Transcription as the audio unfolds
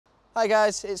Hi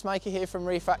guys, it's Mikey here from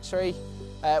Refactory.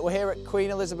 We're here at Queen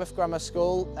Elizabeth Grammar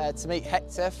School to meet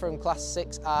Hector from Class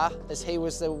 6R, as he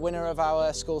was the winner of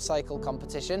our SchoolCycled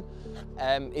competition.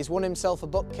 He's won himself a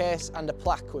bookcase and a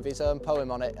plaque with his own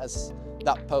poem on it, as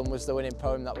that poem was the winning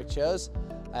poem that we chose.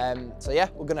 So yeah,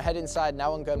 we're going to head inside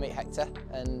now and go meet Hector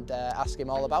and ask him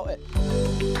all about it.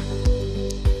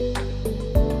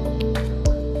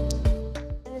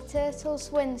 The turtle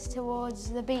swims towards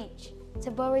the beach to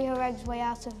bury her eggs way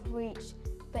out of reach,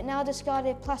 but now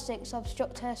discarded plastics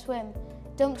obstruct her swim,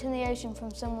 dumped in the ocean from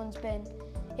someone's bin.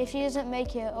 If she doesn't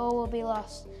make it, all will be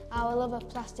lost. Our love of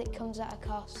plastic comes at a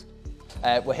cost.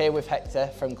 We're here with Hector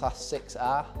from Class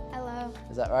 6R. Hello.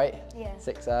 Is that right? Yeah.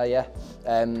 6R, yeah.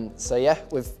 So yeah,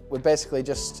 we've basically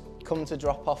just come to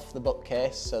drop off the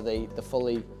bookcase, so the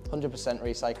fully 100%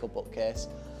 recycled bookcase.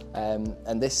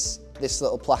 And this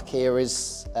little plaque here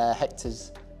is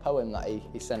Hector's poem that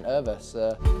he sent over.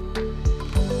 So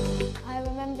I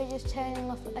remember just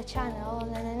turning off a channel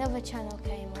and then another channel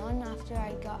came on after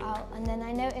I got out, and then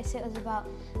I noticed it was about,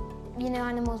 you know,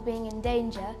 animals being in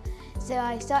danger. So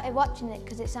I started watching it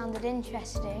because it sounded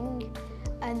interesting,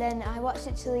 and then I watched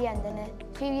it till the end, and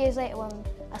a few years later when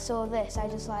I saw this,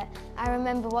 I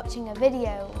remember watching a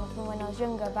video from when I was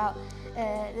younger about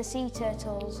the sea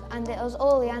turtles, and it was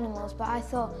all the animals, but I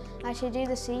thought I should do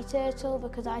the sea turtle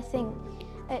because I think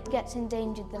it gets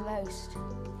endangered the most.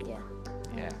 Yeah.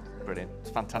 Yeah, brilliant.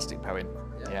 It's a fantastic poem.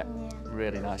 Yeah.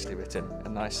 Really nicely written. A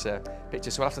nice picture.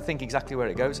 So we'll have to think exactly where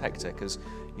it goes, Hector, because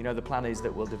you know the plan is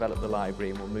that we'll develop the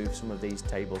library and we'll move some of these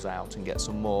tables out and get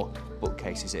some more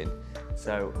bookcases in.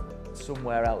 So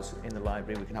somewhere else in the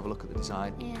library we can have a look at the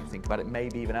design and think about it.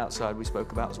 Maybe even outside we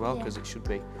spoke about as well, because it should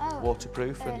be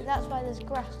waterproof. And that's why there's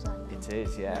grass on there. it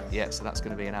is, yeah. Yeah, so that's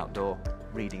going to be an outdoor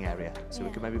reading area. So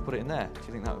we could maybe put it in there. Do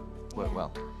you think that would work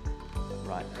well?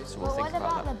 Right, so we'll think about that.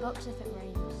 What about the books if it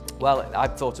rains? Well, I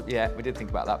thought, we did think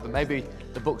about that, but maybe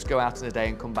the books go out in the day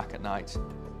and come back at night.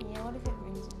 Yeah, what if it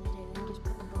rains in the day, then just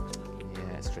put the books back in?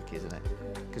 Yeah, it's tricky, isn't it?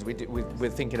 Because we're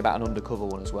thinking about an undercover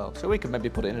one as well. So we could maybe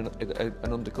put it in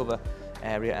an undercover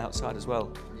area outside as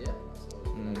well. yeah,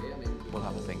 We'll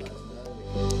have a think.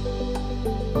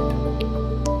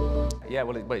 Yeah,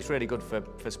 well, it's really good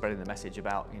for spreading the message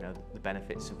about, you know, the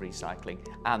benefits of recycling,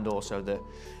 and also the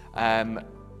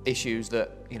issues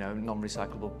that, you know,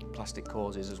 non-recyclable plastic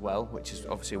causes as well, which is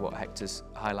obviously what Hector's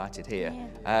highlighted here.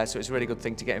 So it's a really good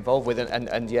thing to get involved with,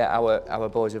 and yeah, our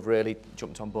boys have really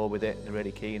jumped on board with it. They're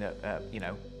really keen at you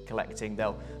know, collecting.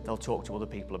 They'll talk to other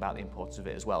people about the importance of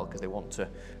it as well, because they want to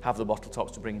have the bottle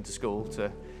tops to bring into school to,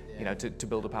 you know, to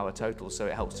build up our totals. So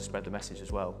it helps to spread the message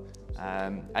as well.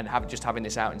 And just having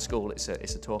this out in school, it's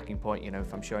a talking point. You know,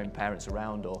 if I'm showing parents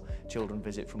around or children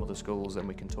visit from other schools, then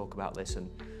we can talk about this and,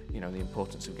 you know, the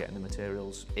importance of getting the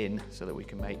materials in so that we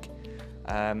can make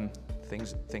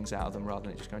things out of them rather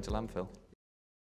than it just going to landfill.